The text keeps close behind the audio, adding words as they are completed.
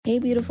Hey,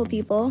 beautiful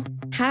people.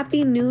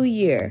 Happy New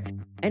Year.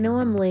 I know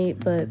I'm late,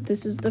 but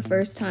this is the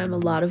first time a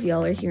lot of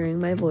y'all are hearing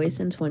my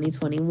voice in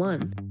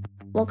 2021.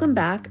 Welcome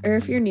back, or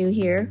if you're new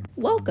here,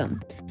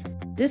 welcome.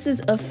 This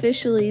is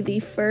officially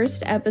the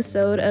first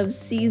episode of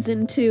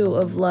Season 2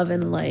 of Love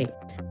and Light.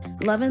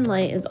 Love and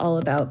Light is all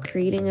about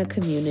creating a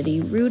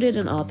community rooted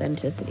in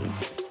authenticity.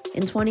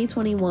 In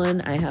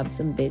 2021, I have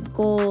some big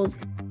goals,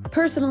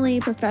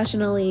 personally,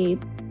 professionally,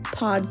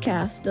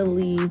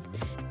 podcastally.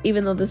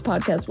 Even though this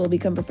podcast will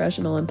become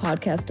professional and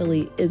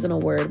podcastally isn't a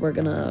word, we're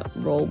gonna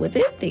roll with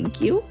it.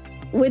 Thank you.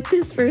 With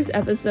this first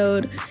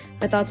episode,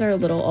 my thoughts are a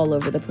little all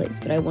over the place,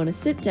 but I want to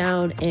sit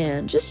down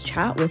and just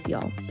chat with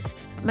y'all.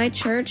 My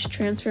church,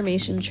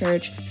 Transformation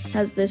Church,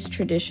 has this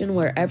tradition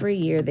where every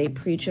year they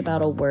preach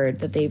about a word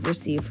that they've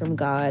received from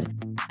God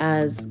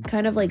as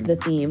kind of like the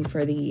theme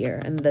for the year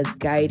and the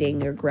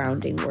guiding or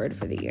grounding word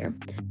for the year.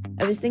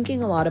 I was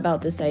thinking a lot about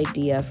this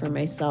idea for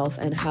myself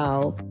and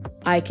how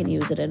I can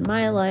use it in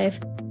my life,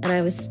 and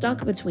I was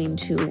stuck between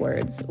two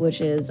words,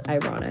 which is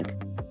ironic,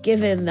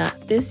 given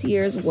that this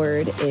year's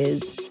word is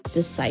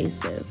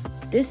decisive.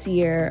 This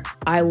year,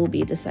 I will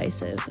be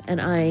decisive, and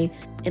I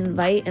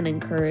invite and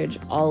encourage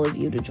all of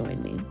you to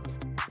join me.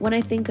 When I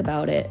think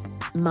about it,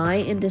 my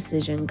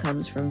indecision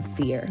comes from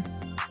fear,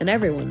 and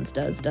everyone's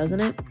does,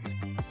 doesn't it?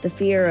 The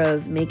fear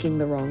of making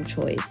the wrong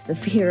choice, the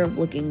fear of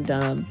looking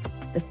dumb,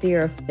 the fear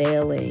of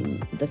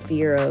failing, the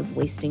fear of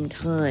wasting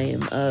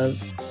time,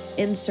 of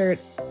insert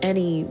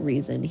any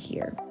reason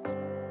here.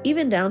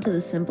 Even down to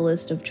the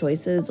simplest of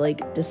choices,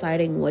 like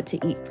deciding what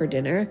to eat for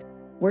dinner,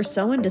 we're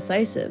so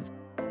indecisive.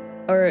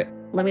 Or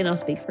let me not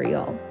speak for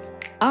y'all.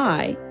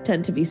 I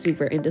tend to be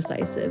super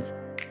indecisive.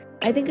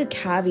 I think a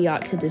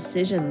caveat to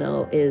decision,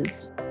 though,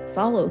 is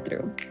follow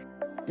through.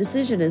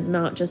 Decision is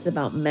not just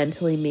about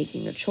mentally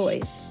making a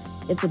choice.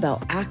 It's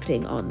about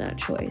acting on that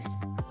choice.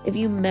 If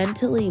you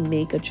mentally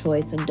make a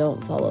choice and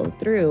don't follow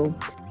through,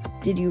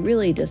 did you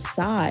really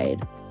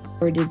decide,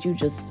 or did you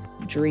just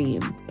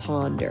dream,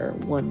 ponder,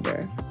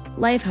 wonder?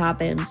 Life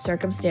happens,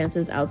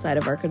 circumstances outside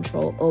of our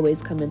control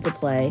always come into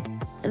play,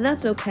 and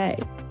that's okay.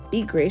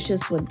 Be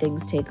gracious when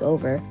things take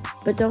over,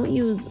 but don't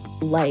use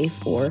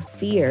life or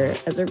fear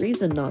as a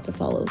reason not to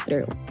follow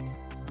through.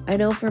 I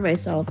know for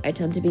myself, I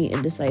tend to be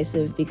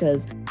indecisive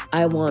because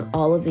I want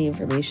all of the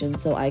information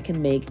so I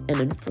can make an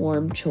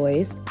informed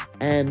choice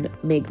and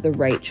make the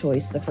right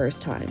choice the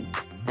first time.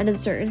 And in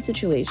certain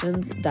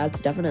situations, that's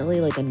definitely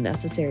like a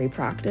necessary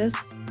practice.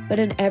 But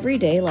in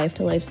everyday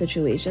life-to-life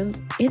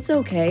situations, it's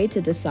okay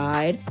to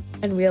decide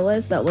and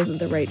realize that wasn't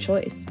the right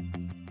choice.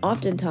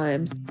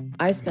 Oftentimes,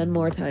 I spend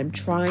more time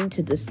trying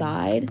to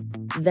decide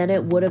than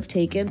it would have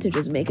taken to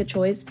just make a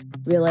choice,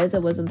 realize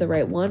it wasn't the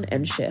right one,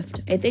 and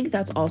shift. I think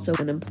that's also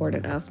an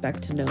important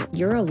aspect to note.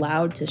 You're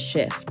allowed to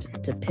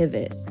shift, to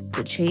pivot,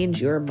 to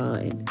change your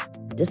mind.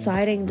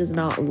 Deciding does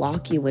not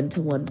lock you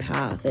into one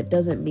path. It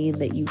doesn't mean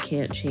that you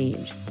can't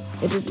change.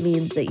 It just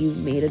means that you've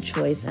made a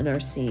choice and are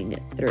seeing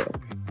it through.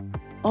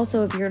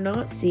 Also, if you're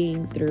not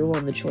seeing through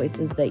on the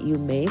choices that you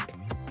make,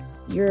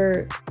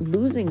 you're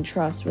losing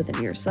trust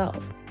within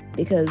yourself.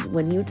 Because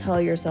when you tell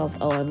yourself,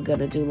 oh, I'm going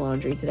to do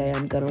laundry today,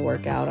 I'm going to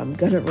work out, I'm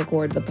going to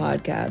record the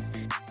podcast,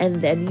 and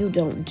then you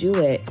don't do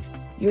it,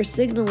 you're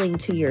signaling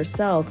to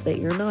yourself that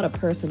you're not a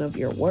person of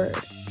your word.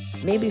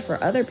 Maybe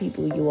for other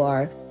people you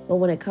are, but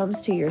when it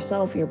comes to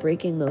yourself, you're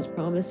breaking those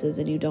promises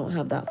and you don't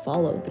have that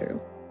follow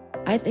through.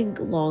 I think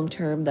long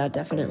term that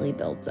definitely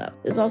builds up.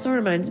 This also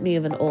reminds me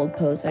of an old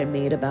post I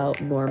made about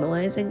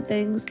normalizing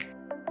things.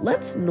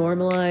 Let's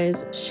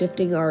normalize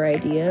shifting our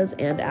ideas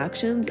and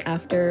actions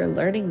after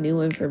learning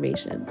new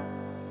information.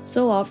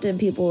 So often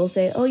people will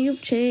say, oh,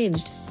 you've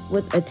changed,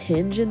 with a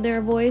tinge in their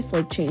voice,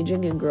 like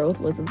changing and growth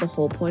wasn't the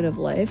whole point of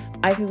life.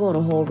 I could go on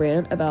a whole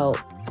rant about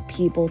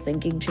people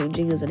thinking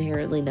changing is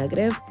inherently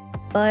negative,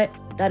 but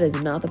that is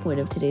not the point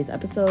of today's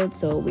episode,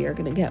 so we are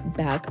going to get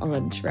back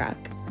on track.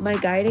 My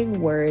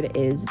guiding word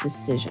is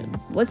decision.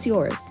 What's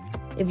yours?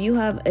 If you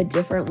have a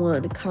different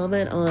one,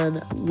 comment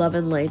on Love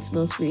and Light's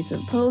most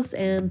recent post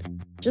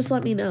and just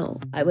let me know.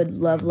 I would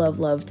love, love,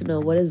 love to know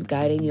what is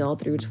guiding y'all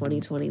through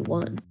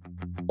 2021.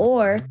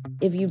 Or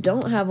if you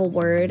don't have a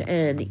word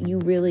and you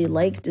really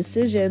like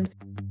decision,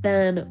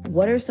 then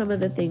what are some of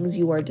the things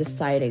you are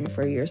deciding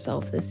for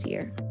yourself this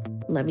year?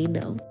 Let me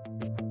know.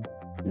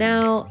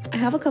 Now, I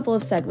have a couple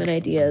of segment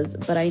ideas,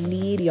 but I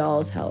need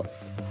y'all's help.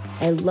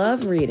 I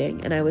love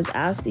reading, and I was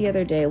asked the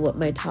other day what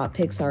my top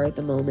picks are at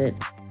the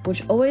moment,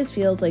 which always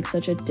feels like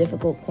such a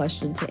difficult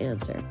question to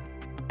answer.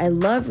 I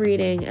love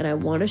reading, and I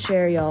want to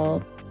share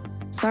I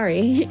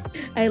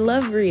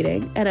love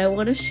reading, and I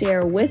want to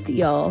share with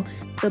y'all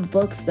the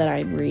books that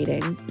I'm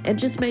reading, and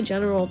just my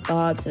general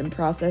thoughts and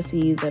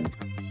processes, and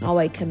how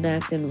I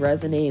connect and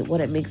resonate, what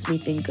it makes me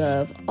think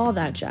of, all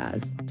that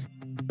jazz.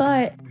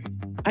 But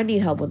I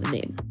need help with a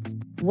name.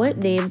 What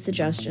name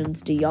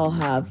suggestions do y'all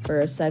have for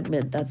a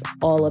segment that's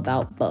all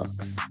about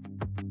books?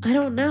 I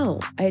don't know.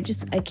 I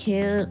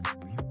can't.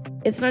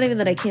 It's not even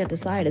that I can't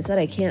decide. It's that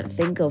I can't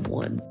think of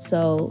one.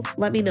 So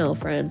let me know,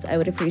 friends. I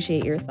would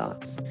appreciate your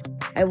thoughts.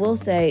 I will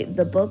say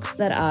the books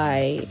that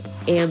I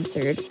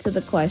answered to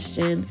the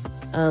question,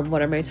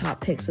 what are my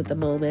top picks at the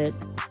moment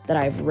that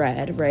I've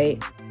read,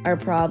 right, are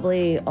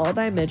probably all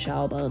by Mitch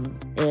Albom,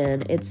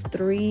 and it's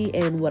 3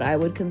 in what I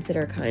would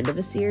consider kind of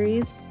a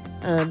series.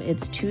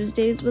 It's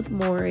Tuesdays with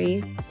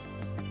Morrie,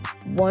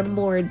 One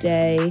More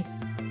Day,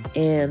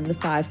 and The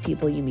 5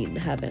 People You Meet in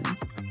Heaven.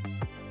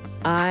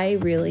 I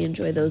really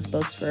enjoy those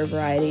books for a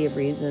variety of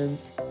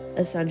reasons.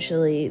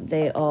 Essentially,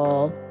 they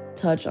all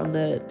touch on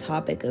the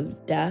topic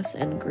of death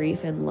and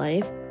grief in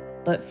life,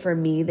 but for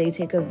me, they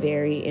take a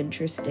very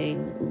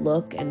interesting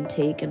look and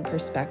take and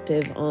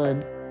perspective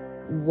on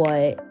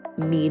what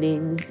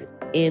meanings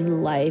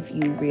in life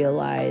you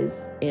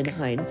realize in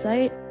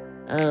hindsight,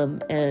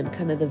 and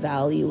kind of the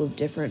value of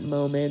different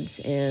moments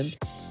and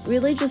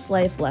really just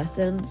life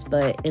lessons,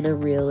 but in a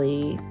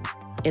really,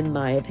 in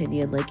my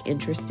opinion, like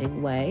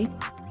interesting way.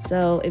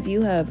 So if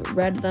you have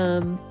read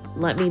them,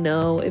 let me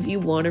know. If you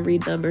want to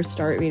read them or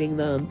start reading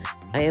them,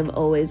 I am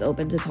always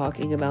open to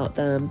talking about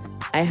them.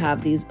 I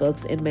have these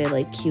books in my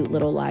like cute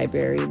little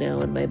library now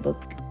in my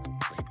book.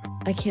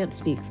 I can't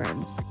speak,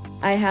 friends.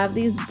 I have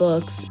these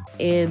books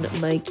in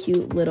my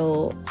cute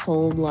little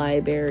home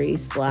library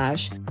 /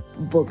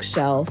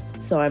 bookshelf,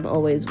 so I'm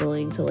always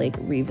willing to like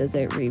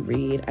revisit,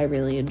 reread. I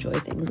really enjoy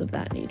things of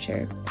that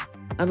nature.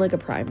 I'm like a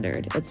Prime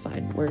nerd. It's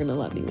fine. We're gonna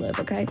let me live,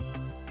 okay?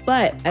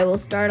 But I will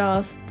start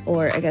off,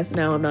 or I guess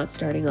now I'm not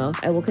starting off.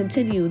 I will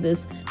continue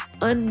this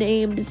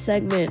unnamed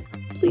segment,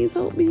 please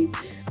help me,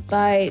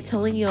 by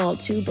telling y'all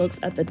 2 books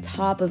at the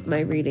top of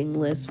my reading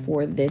list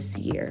for this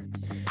year.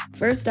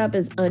 First up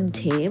is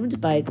Untamed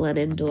by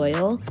Glennon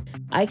Doyle.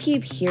 I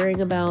keep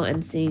hearing about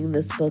and seeing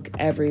this book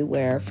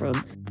everywhere,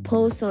 from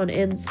posts on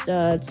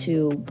Insta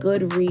to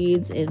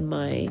Goodreads in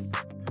my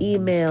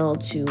email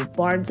to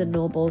Barnes &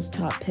 Noble's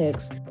top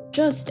picks,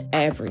 just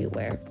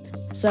everywhere.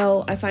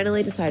 So I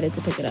finally decided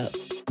to pick it up.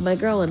 My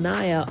girl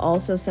Anaya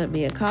also sent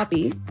me a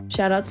copy.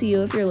 Shout out to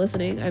you if you're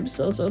listening. I'm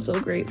so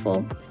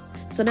grateful.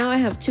 So now I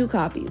have 2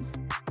 copies.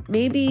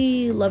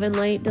 Maybe Love and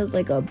Light does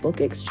like a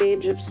book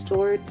exchange of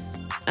sorts.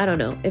 I don't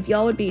know. If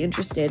y'all would be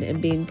interested in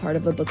being part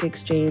of a book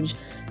exchange,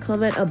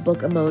 comment a book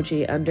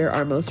emoji under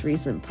our most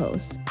recent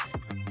post.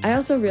 I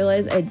also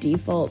realize I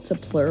default to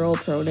plural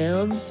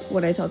pronouns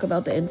when I talk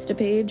about the Insta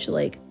page,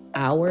 like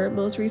our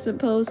most recent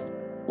post,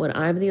 when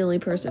I'm the only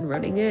person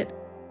running it.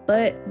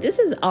 But this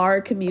is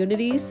our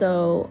community,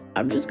 so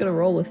I'm just gonna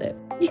roll with it.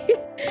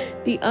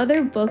 The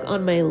other book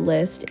on my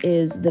list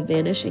is The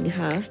Vanishing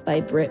Half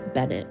by Britt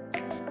Bennett.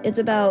 It's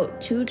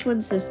about 2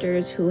 twin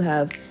sisters who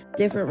have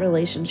different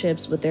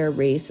relationships with their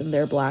race and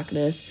their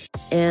blackness,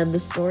 and the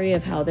story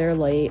of how their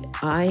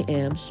I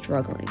am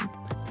struggling.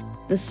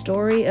 The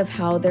story of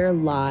how their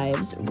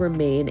lives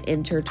remain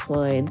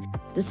intertwined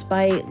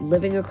despite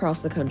living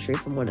across the country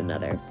from one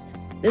another.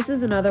 This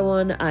is another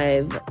one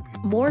I've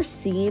more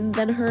seen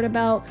than heard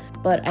about,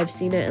 but I've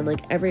seen it in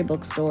like every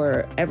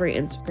bookstore, every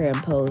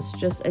Instagram post.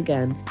 Just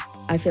again,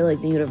 I feel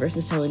like the universe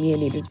is telling me I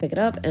needed to pick it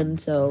up, and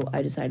so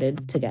I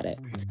decided to get it.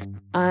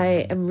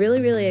 I am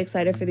really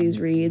excited for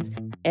these reads,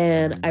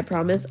 and I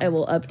promise I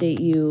will update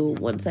you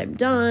once I'm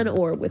done,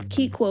 or with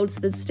key quotes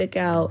that stick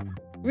out.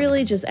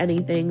 Really just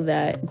anything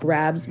that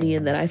grabs me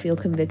and that I feel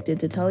convicted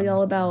to tell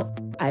y'all about,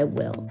 I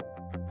will.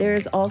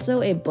 There's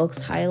also a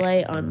books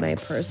highlight on my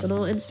personal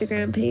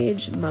Instagram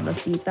page,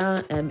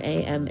 Mamacita,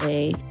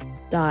 MAMA.XITA,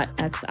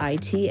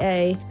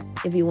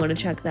 if you want to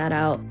check that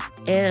out.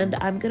 And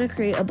I'm going to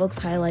create a books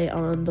highlight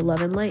on the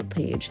Love and Light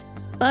page.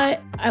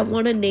 But I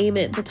want to name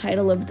it the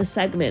title of the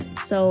segment,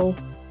 so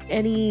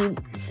any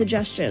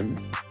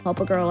suggestions, help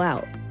a girl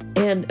out.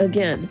 And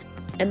again,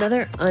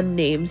 another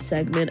unnamed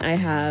segment I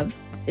have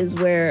is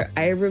where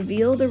I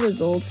reveal the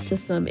results to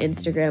some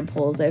Instagram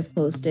polls I've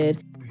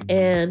posted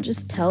and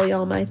just tell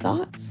y'all my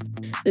thoughts.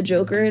 The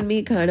Joker in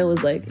me kind of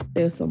was like,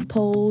 there's some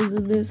polls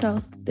in this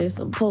house, there's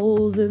some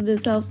polls in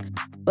this house.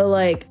 But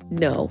like,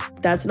 no,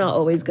 that's not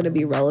always going to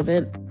be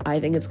relevant. I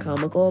think it's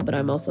comical, but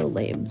I'm also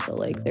lame. So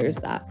like, there's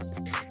that.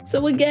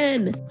 So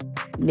again,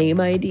 name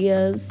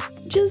ideas,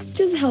 just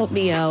help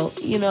me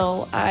out. You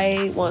know,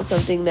 I want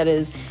something that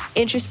is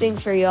interesting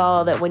for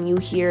y'all, that when you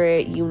hear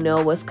it, you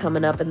know what's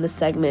coming up in the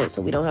segment,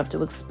 so we don't have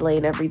to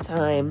explain every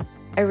time.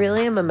 I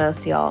really am a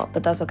mess, y'all,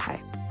 but that's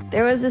okay.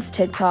 There was this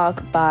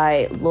TikTok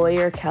by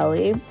Lawyer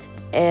Kelly,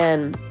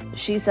 and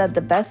she said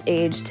the best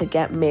age to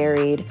get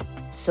married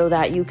so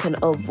that you can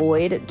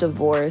avoid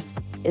divorce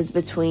is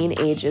between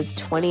ages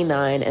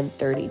 29 and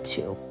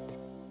 32.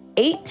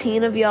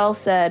 18 of y'all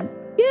said,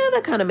 yeah,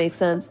 that kind of makes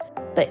sense.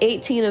 But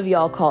 18 of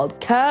y'all called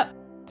cap.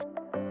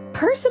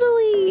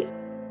 Personally,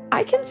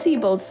 I can see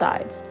both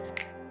sides.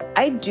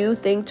 I do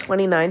think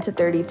 29 to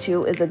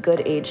 32 is a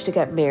good age to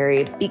get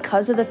married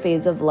because of the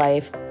phase of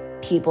life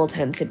people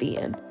tend to be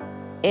in.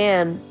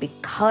 And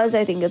because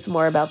I think it's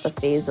more about the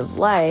phase of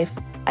life,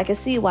 I can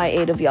see why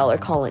 8 of y'all are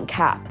calling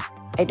cap.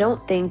 I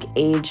don't think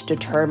age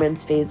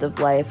determines phase of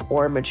life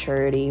or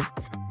maturity,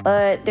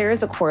 but there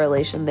is a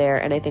correlation there,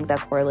 and I think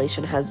that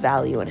correlation has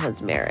value and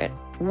has merit.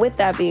 With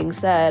that being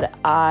said,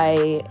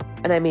 I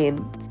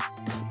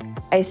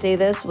say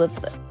this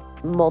with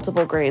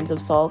multiple grains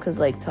of salt, because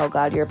like tell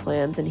God your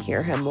plans and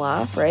hear him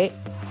laugh, right?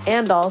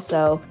 And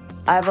also,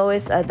 I've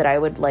always said that I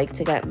would like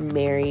to get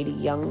married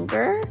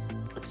younger.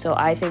 So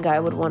I think I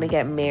would want to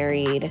get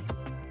married,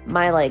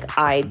 my like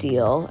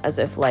ideal, as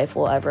if life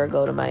will ever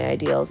go to my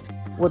ideals,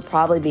 would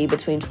probably be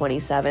between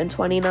 27,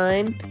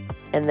 29,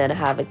 and then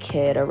have a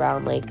kid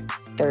around like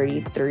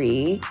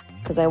 33,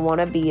 because I want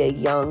to be a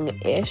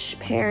young-ish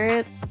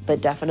parent,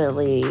 but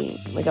definitely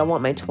like I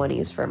want my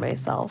 20s for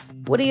myself.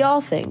 What do y'all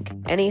think?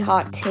 Any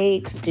hot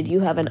takes? Did you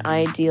have an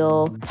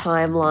ideal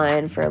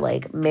timeline for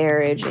like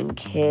marriage and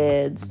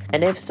kids?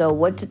 And if so,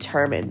 what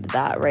determined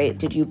that, right?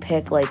 Did you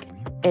pick like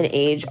an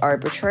age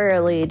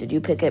arbitrarily? Did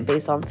you pick it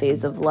based on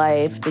phase of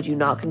life? Did you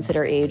not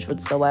consider age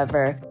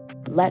whatsoever?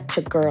 Let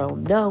your girl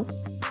know.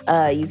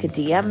 You could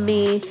DM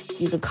me,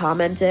 you could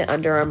comment it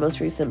under our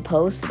most recent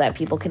post so that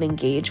people can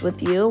engage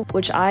with you,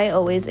 which I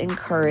always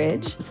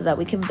encourage so that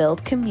we can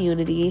build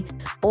community.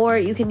 Or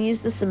you can use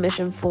the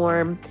submission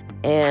form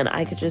and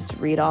I could just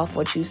read off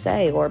what you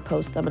say or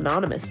post them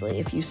anonymously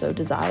if you so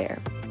desire.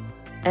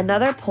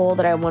 Another poll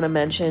that I want to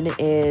mention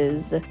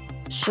is,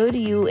 should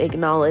you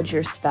acknowledge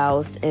your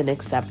spouse in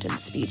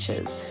acceptance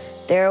speeches?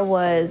 There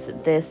was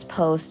this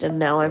post and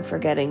now I'm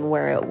forgetting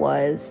where it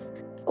was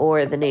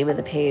or the name of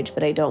the page,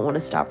 but I don't want to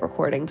stop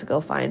recording to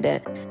go find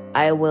it.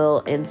 I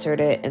will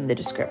insert it in the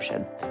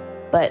description.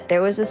 But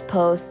there was this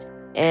post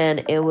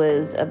and it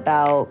was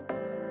about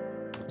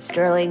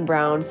Sterling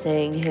Brown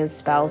saying his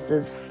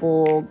spouse's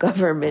full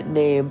government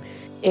name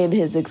in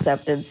his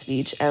acceptance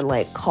speech and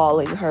like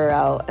calling her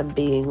out and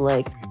being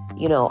like,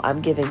 you know,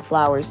 I'm giving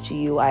flowers to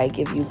you. I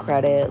give you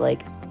credit.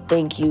 Like,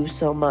 thank you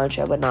so much.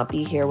 I would not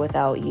be here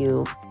without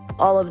you.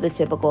 All of the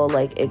typical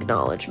like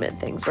acknowledgement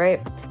things,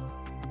 right?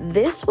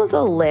 This was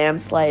a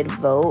landslide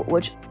vote,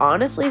 which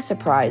honestly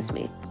surprised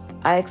me.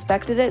 I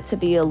expected it to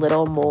be a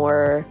little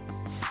more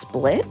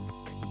split,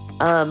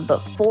 but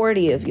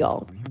 40 of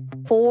y'all,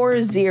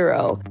 40,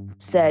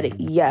 said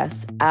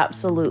yes,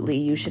 absolutely,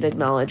 you should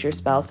acknowledge your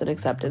spouse in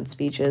acceptance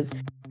speeches.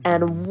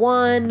 And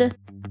one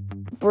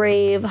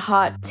brave,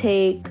 hot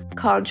take,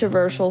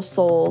 controversial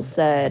soul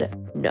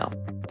said no.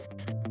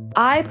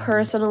 I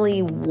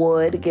personally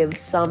would give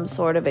some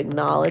sort of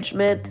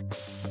acknowledgement,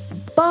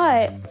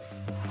 but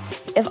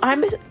if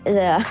I'm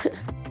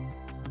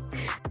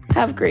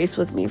have grace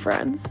with me,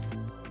 friends.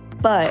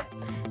 But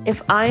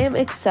if I am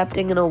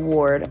accepting an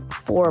award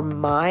for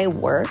my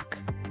work,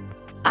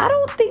 I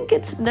don't think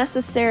it's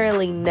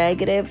necessarily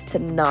negative to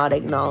not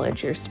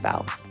acknowledge your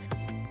spouse.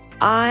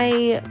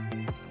 I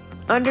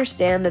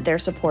understand that they're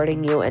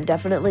supporting you and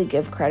definitely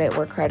give credit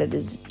where credit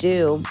is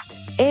due.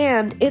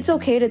 And it's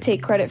okay to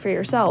take credit for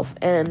yourself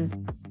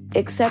and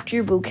accept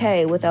your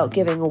bouquet without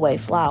giving away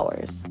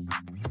flowers.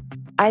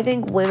 I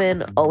think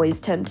women always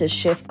tend to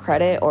shift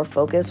credit or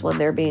focus when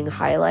they're being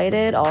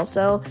highlighted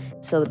also.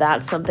 So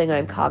that's something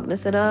I'm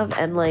cognizant of.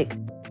 And like,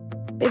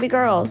 baby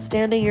girl,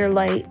 stand in your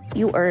light.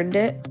 You earned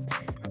it.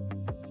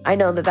 I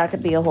know that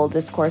could be a whole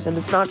discourse, and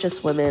it's not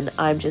just women.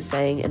 I'm just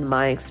saying in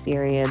my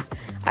experience,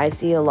 I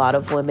see a lot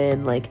of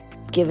women like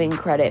giving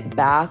credit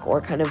back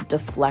or kind of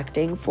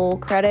deflecting full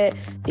credit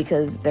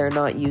because they're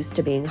not used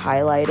to being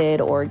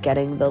highlighted or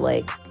getting the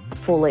like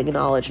full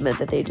acknowledgement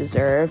that they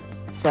deserve.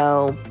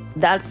 So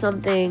that's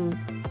something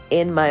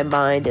in my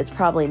mind. It's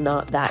probably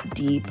not that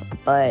deep,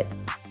 but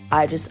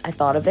I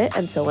thought of it,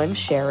 and so I'm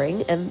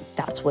sharing, and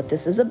that's what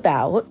this is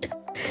about.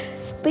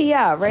 But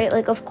yeah, right?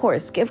 Like, of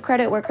course, give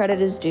credit where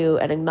credit is due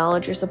and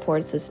acknowledge your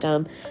support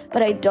system,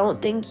 but I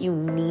don't think you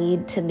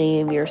need to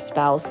name your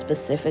spouse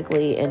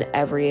specifically in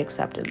every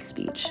acceptance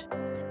speech.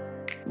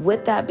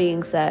 With that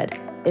being said,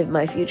 if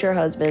my future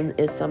husband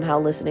is somehow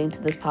listening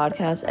to this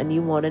podcast and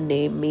you want to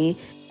name me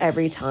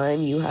every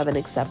time you have an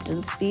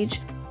acceptance speech,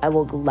 I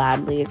will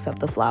gladly accept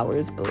the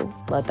flowers, boo.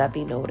 Let that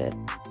be noted.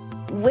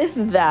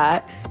 With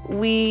that,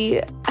 we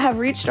have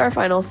reached our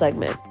final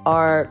segment,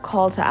 our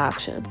call to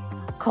action.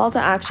 Call to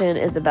action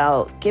is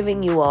about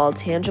giving you all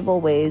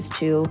tangible ways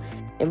to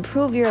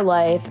improve your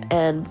life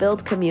and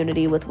build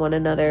community with one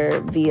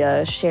another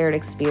via shared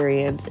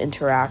experience,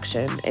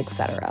 interaction,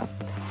 etc.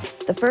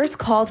 The first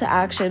call to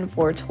action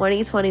for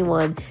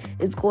 2021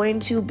 is going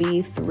to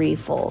be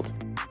threefold.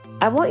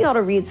 I want y'all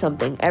to read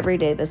something every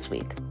day this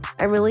week.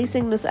 I'm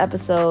releasing this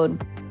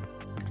episode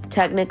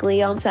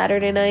technically on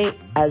Saturday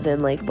night, as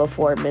in like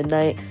before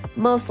midnight.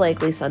 Most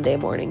likely Sunday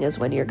morning is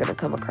when you're going to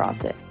come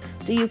across it.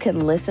 So you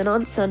can listen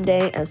on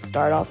Sunday and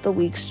start off the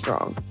week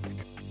strong.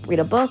 Read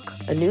a book,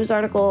 a news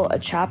article, a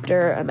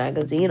chapter, a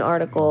magazine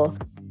article,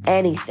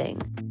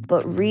 anything,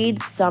 but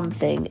read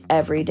something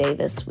every day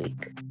this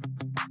week.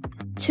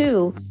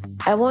 2,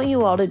 I want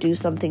you all to do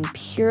something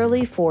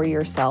purely for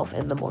yourself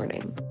in the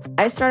morning.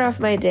 I start off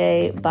my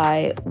day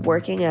by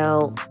working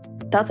out.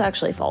 That's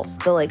actually false.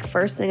 The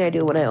first thing I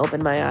do when I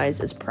open my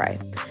eyes is pray.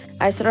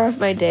 I start off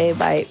my day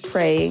by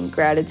praying,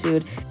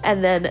 gratitude,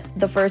 and then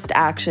the first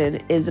action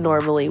is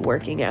normally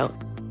working out.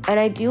 And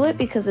I do it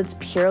because it's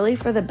purely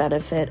for the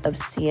benefit of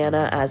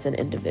Sienna as an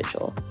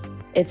individual.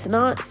 It's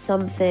not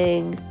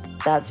something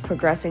that's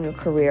progressing a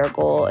career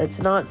goal.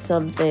 It's not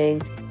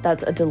something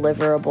that's a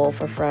deliverable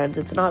for friends.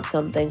 It's not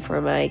something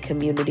for my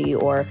community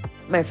or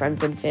my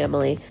friends and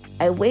family.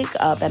 I wake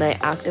up and I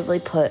actively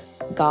put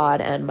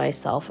God and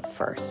myself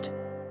first.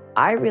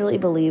 I really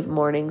believe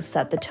mornings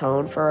set the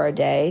tone for our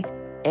day,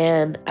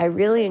 and I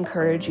really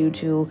encourage you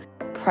to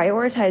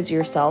prioritize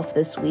yourself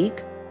this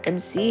week and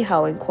see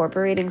how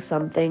incorporating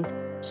something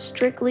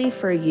strictly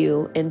for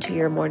you into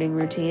your morning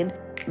routine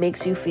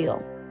makes you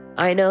feel.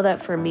 I know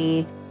that for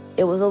me,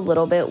 it was a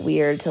little bit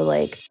weird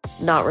to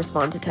not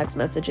respond to text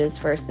messages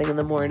first thing in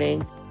the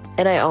morning.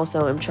 And I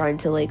also am trying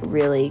to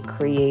really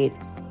create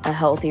a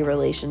healthy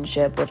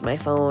relationship with my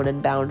phone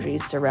and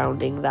boundaries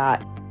surrounding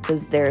that,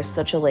 because there's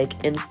such a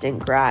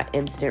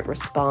instant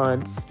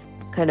response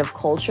kind of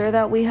culture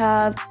that we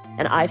have.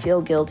 And I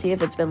feel guilty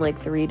if it's been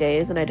 3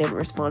 days and I didn't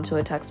respond to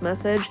a text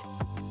message.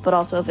 But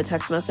also if a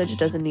text message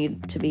doesn't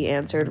need to be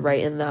answered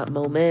right in that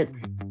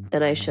moment,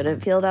 then I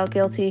shouldn't feel that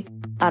guilty.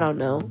 I don't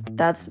know.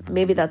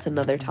 Maybe that's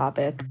another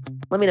topic.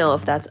 Let me know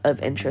if that's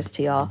of interest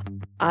to y'all.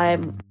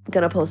 I'm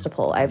gonna post a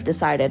poll. I've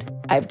decided.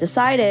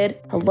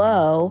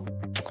 Hello.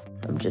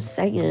 I'm just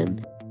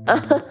saying.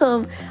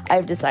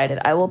 I've decided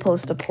I will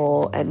post a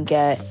poll and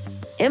get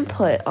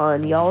input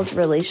on y'all's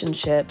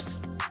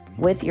relationships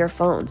with your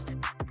phones.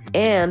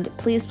 And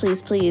please,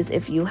 please, please,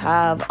 if you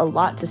have a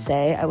lot to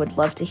say, I would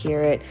love to hear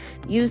it.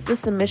 Use the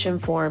submission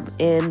form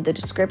in the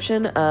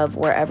description of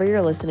wherever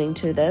you're listening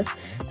to this,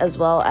 as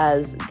well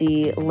as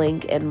the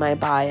link in my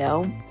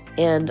bio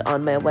and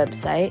on my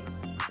website,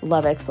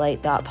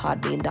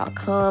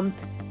 lovexlight.podbean.com.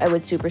 I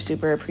would super,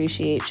 super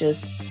appreciate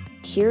just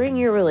hearing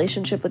your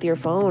relationship with your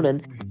phone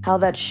and how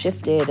that's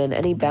shifted and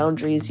any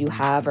boundaries you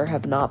have or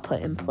have not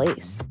put in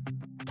place.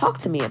 Talk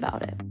to me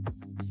about it.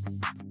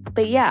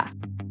 But yeah,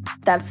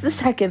 that's the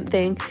second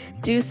thing.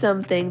 Do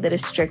something that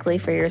is strictly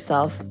for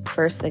yourself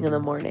first thing in the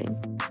morning,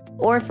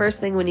 or first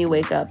thing when you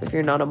wake up if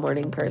you're not a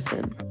morning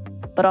person.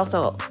 But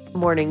also,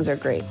 mornings are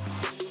great.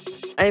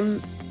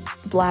 I'm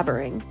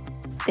blabbering.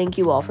 Thank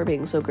you all for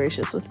being so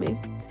gracious with me.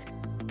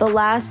 The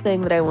last thing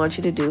that I want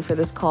you to do for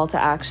this call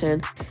to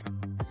action,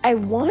 I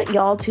want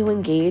y'all to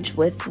engage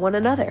with one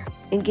another.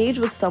 Engage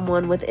with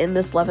someone within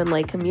this Love and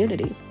Light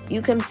community.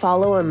 You can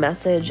follow a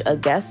message, a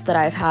guest that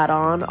I've had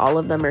on. All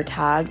of them are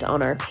tagged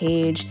on our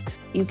page.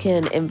 You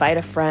can invite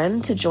a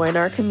friend to join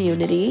our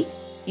community.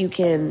 You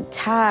can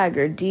tag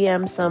or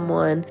DM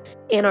someone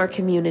in our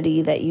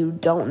community that you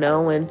don't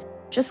know and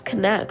just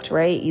connect,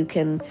 right? You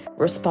can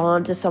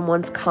respond to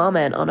someone's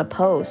comment on a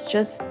post.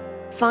 Just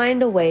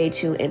find a way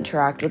to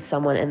interact with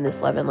someone in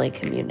this Love and Light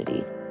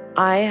community.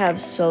 I have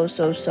so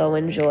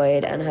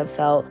enjoyed and have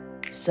felt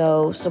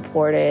so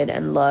supported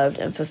and loved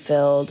and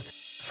fulfilled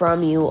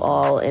from you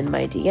all in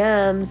my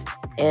DMs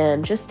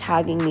and just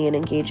tagging me and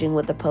engaging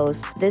with the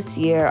post. This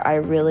year, I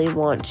really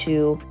want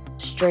to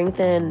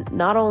strengthen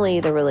not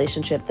only the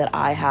relationship that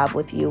I have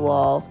with you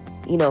all,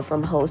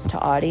 from host to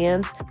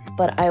audience,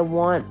 but I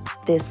want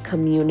this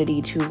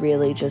community to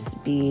really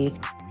just be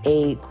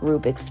a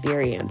group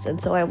experience. And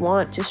so I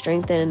want to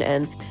strengthen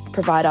and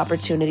provide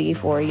opportunity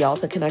for y'all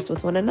to connect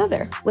with one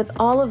another. With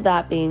all of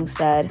that being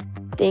said,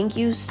 thank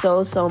you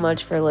so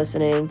much for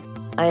listening.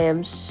 I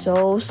am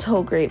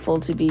so grateful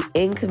to be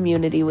in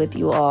community with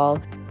you all.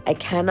 I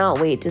cannot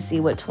wait to see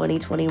what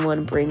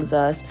 2021 brings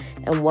us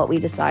and what we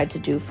decide to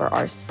do for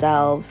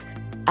ourselves.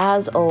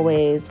 As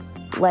always,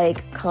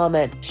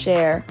 comment,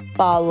 share,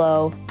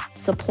 follow,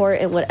 support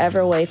in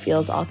whatever way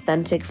feels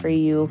authentic for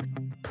you.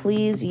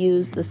 Please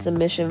use the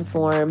submission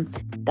form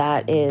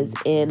that is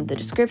in the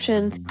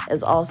description,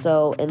 is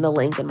also in the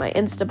link in my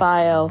Insta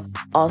bio,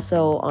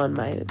 also on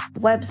my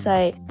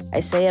website. I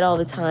say it all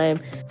the time.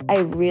 I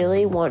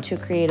really want to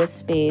create a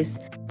space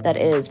that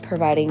is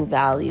providing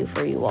value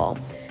for you all.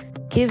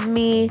 Give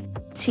me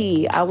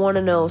tea. I want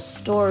to know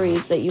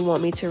stories that you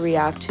want me to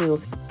react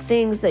to,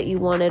 things that you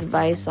want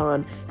advice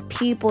on,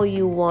 people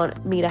you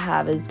want me to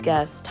have as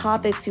guests,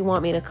 topics you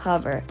want me to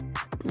cover.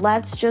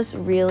 Let's just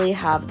really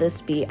have this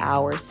be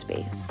our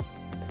space.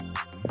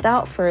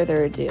 Without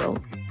further ado,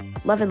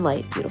 love and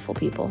light, beautiful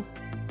people.